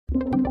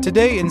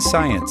Today in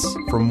Science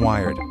from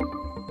Wired.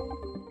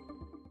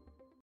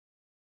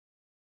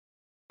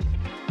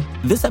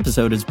 This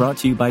episode is brought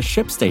to you by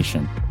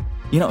ShipStation.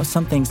 You know,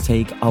 some things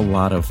take a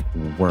lot of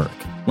work,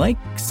 like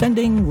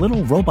sending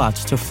little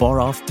robots to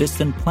far-off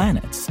distant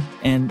planets.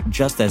 And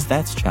just as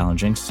that's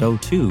challenging, so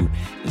too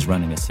is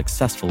running a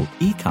successful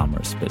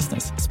e-commerce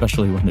business,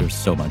 especially when there's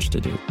so much to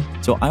do.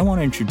 So I want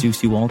to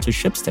introduce you all to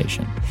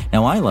ShipStation.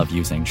 Now, I love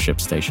using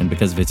ShipStation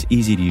because of its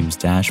easy-to-use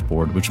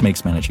dashboard, which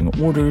makes managing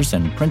orders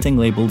and printing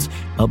labels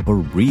a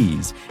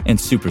breeze and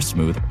super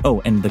smooth.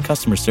 Oh, and the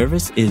customer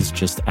service is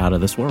just out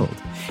of this world.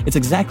 It's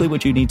exactly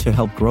what you need to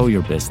help grow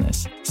your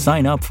business.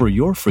 Sign up for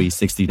your free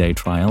 60-day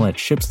trial at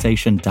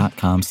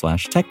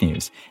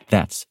shipstation.com/technews.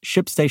 That's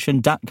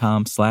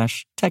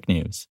shipstation.com/technews.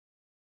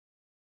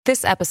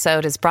 This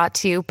episode is brought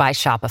to you by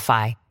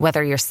Shopify.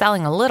 Whether you're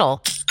selling a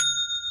little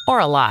or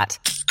a lot,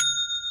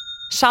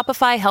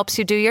 Shopify helps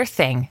you do your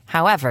thing,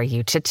 however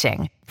you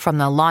cha-ching. From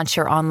the launch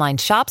your online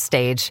shop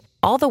stage,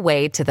 all the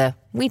way to the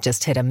we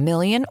just hit 1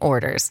 million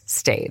orders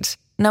stage.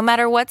 No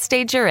matter what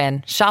stage you're in,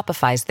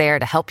 Shopify's there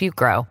to help you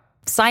grow.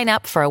 Sign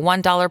up for a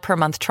 $1 per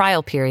month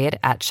trial period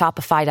at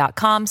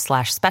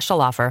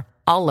shopify.com/special offer,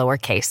 all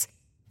lowercase.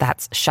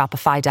 That's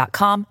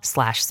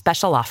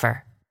shopify.com/special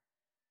offer.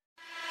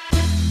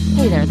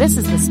 Hey there, this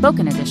is the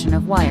spoken edition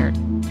of Wired.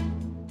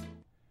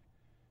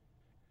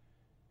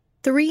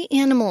 3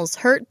 Animals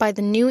Hurt by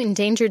the New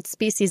Endangered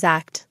Species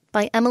Act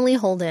by Emily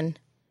Holden.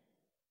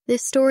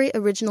 This story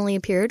originally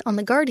appeared on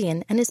The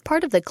Guardian and is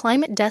part of the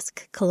Climate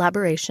Desk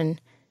collaboration.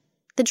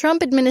 The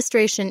Trump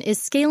administration is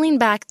scaling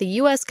back the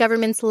U.S.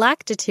 government's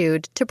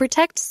laxitude to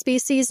protect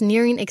species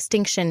nearing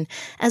extinction,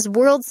 as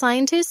world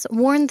scientists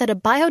warn that a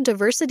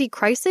biodiversity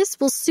crisis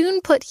will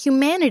soon put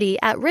humanity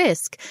at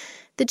risk.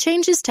 The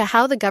changes to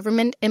how the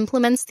government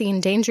implements the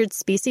Endangered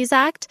Species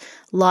Act,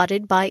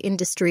 lauded by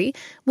industry,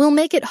 will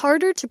make it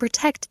harder to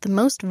protect the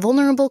most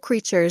vulnerable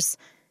creatures.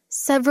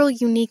 Several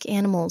unique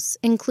animals,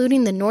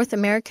 including the North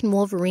American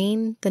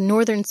wolverine, the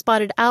northern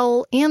spotted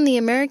owl, and the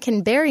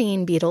American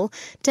burying beetle,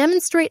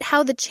 demonstrate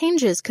how the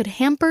changes could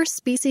hamper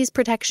species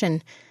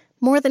protection.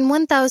 More than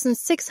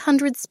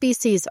 1,600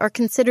 species are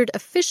considered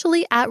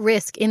officially at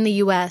risk in the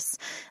U.S.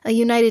 A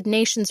United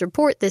Nations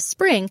report this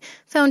spring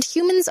found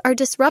humans are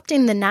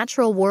disrupting the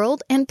natural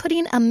world and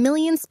putting 1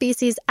 million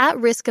species at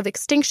risk of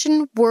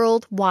extinction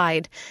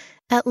worldwide.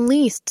 At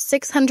least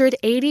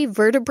 680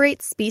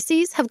 vertebrate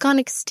species have gone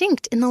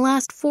extinct in the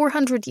last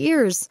 400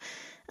 years.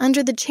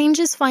 Under the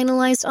changes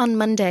finalized on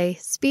Monday,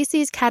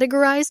 species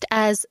categorized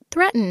as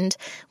threatened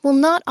will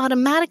not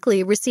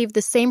automatically receive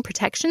the same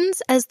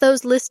protections as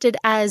those listed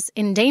as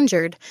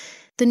endangered.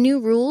 The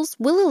new rules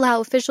will allow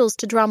officials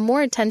to draw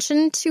more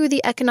attention to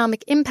the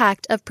economic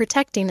impact of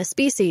protecting a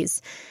species.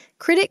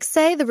 Critics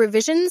say the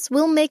revisions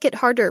will make it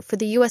harder for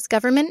the U.S.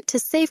 government to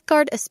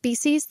safeguard a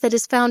species that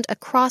is found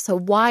across a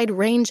wide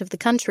range of the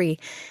country.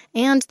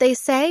 And they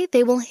say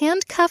they will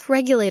handcuff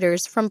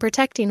regulators from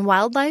protecting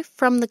wildlife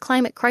from the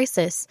climate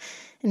crisis.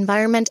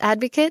 Environment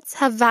advocates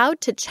have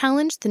vowed to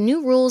challenge the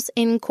new rules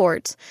in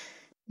court.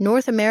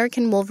 North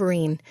American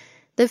wolverine.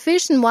 The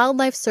Fish and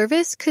Wildlife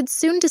Service could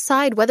soon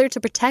decide whether to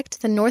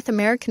protect the North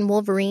American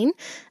wolverine,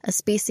 a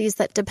species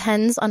that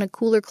depends on a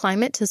cooler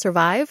climate to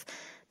survive.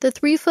 The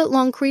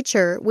 3-foot-long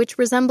creature, which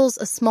resembles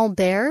a small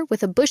bear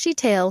with a bushy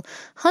tail,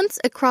 hunts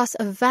across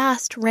a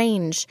vast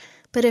range.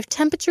 But if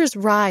temperatures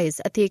rise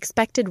at the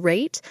expected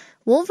rate,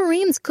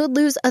 wolverines could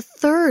lose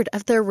 1/3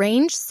 of their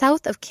range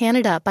south of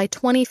Canada by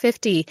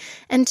 2050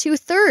 and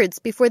 2/3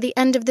 before the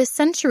end of this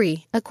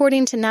century,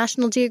 according to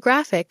National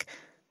Geographic.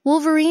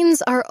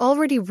 Wolverines are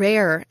already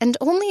rare, and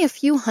only a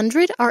few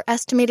hundred are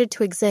estimated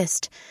to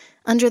exist.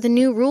 Under the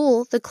new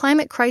rule, the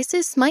climate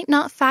crisis might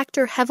not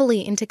factor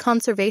heavily into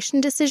conservation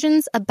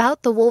decisions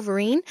about the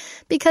wolverine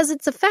because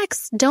its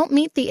effects don't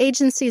meet the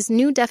agency's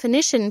new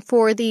definition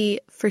for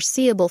the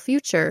foreseeable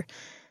future.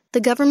 The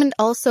government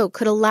also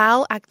could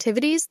allow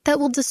activities that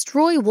will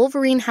destroy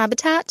wolverine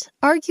habitat,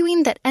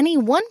 arguing that any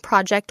one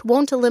project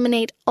won't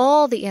eliminate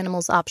all the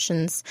animal's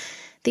options.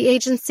 The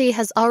agency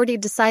has already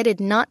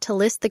decided not to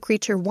list the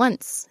creature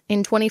once.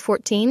 In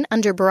 2014,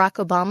 under Barack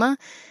Obama,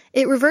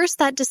 it reversed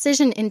that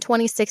decision in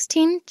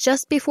 2016,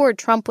 just before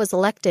Trump was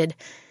elected.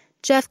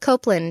 Jeff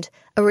Copeland,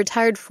 a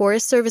retired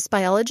Forest Service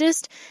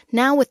biologist,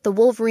 now with the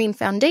Wolverine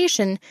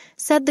Foundation,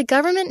 said the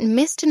government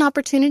missed an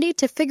opportunity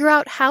to figure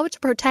out how to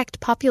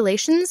protect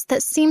populations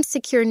that seem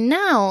secure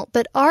now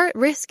but are at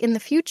risk in the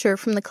future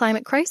from the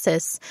climate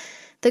crisis.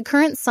 The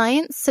current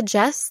science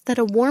suggests that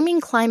a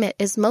warming climate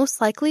is most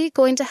likely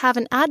going to have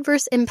an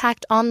adverse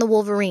impact on the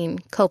wolverine,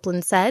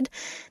 Copeland said.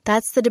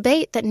 That's the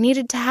debate that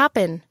needed to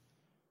happen.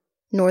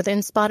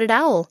 Northern spotted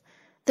owl.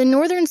 The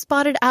northern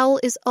spotted owl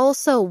is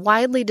also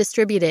widely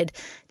distributed.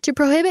 To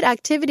prohibit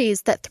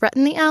activities that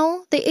threaten the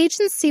owl, the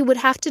agency would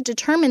have to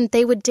determine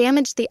they would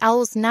damage the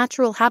owl's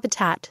natural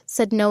habitat,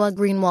 said Noah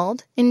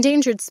Greenwald,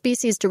 Endangered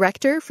Species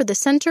Director for the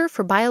Center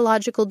for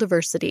Biological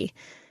Diversity.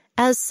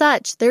 As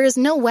such, there is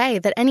no way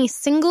that any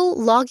single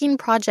logging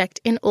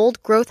project in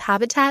old-growth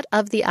habitat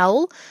of the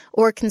owl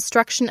or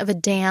construction of a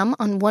dam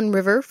on one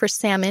river for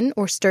salmon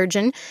or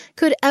sturgeon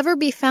could ever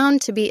be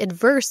found to be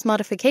adverse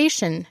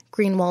modification,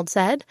 Greenwald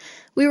said.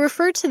 We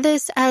refer to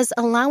this as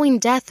allowing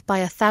death by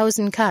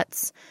 1,000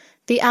 cuts.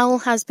 The owl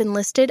has been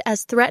listed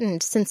as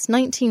threatened since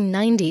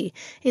 1990.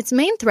 Its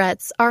main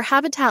threats are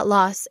habitat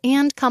loss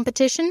and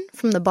competition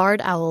from the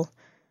barred owl.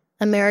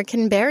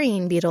 American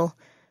burying beetle.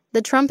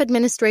 The Trump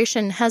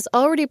administration has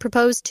already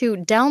proposed to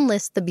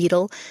downlist the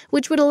beetle,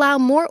 which would allow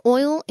more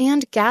oil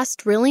and gas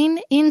drilling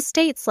in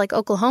states like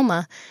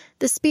Oklahoma.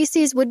 The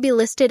species would be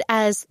listed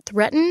as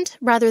threatened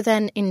rather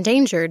than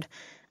endangered.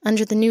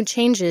 Under the new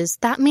changes,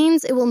 that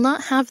means it will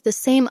not have the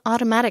same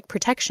automatic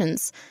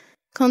protections.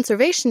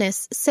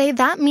 Conservationists say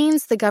that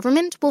means the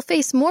government will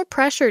face more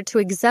pressure to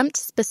exempt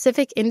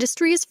specific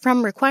industries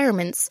from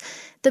requirements.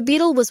 The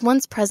beetle was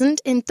once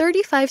present in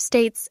 35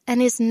 states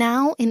and is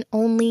now in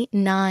only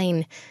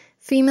 9.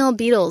 Female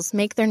beetles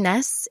make their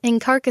nests in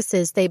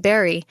carcasses they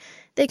bury.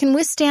 They can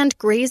withstand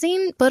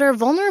grazing, but are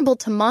vulnerable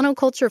to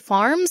monoculture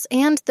farms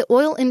and the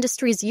oil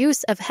industry's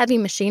use of heavy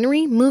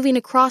machinery moving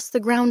across the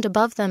ground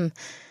above them.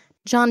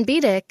 John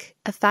Biedick,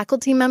 a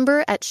faculty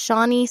member at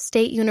Shawnee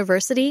State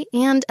University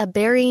and a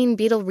burying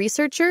beetle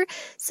researcher,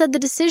 said the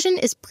decision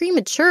is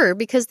premature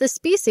because the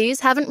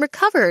species haven't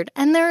recovered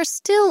and there are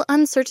still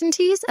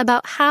uncertainties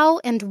about how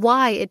and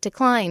why it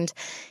declined.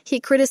 He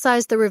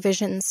criticized the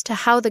revisions to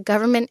how the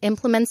government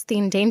implements the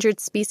Endangered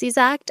Species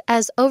Act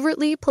as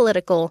overtly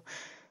political.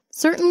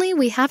 Certainly,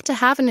 we have to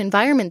have an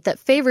environment that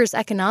favors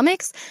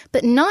economics,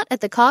 but not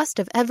at the cost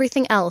of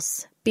everything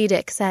else,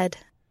 Biedick said.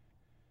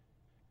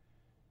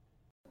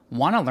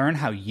 Want to learn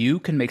how you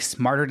can make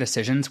smarter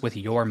decisions with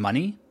your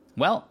money?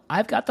 Well,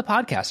 I've got the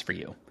podcast for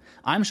you.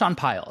 I'm Sean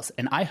Piles,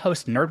 and I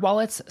host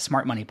NerdWallet's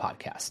Smart Money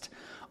Podcast.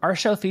 Our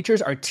show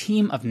features our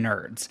team of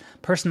nerds,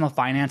 personal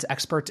finance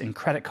experts in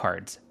credit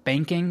cards,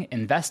 banking,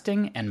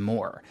 investing, and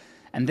more.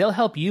 And they'll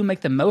help you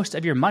make the most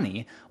of your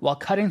money while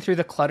cutting through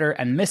the clutter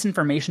and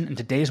misinformation in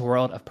today's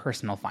world of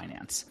personal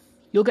finance.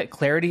 You'll get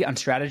clarity on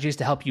strategies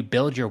to help you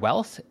build your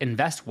wealth,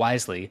 invest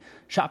wisely,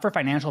 shop for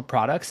financial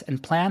products,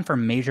 and plan for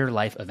major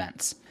life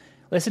events.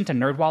 Listen to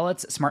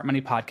NerdWallet's Smart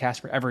Money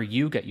Podcast wherever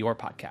you get your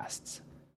podcasts.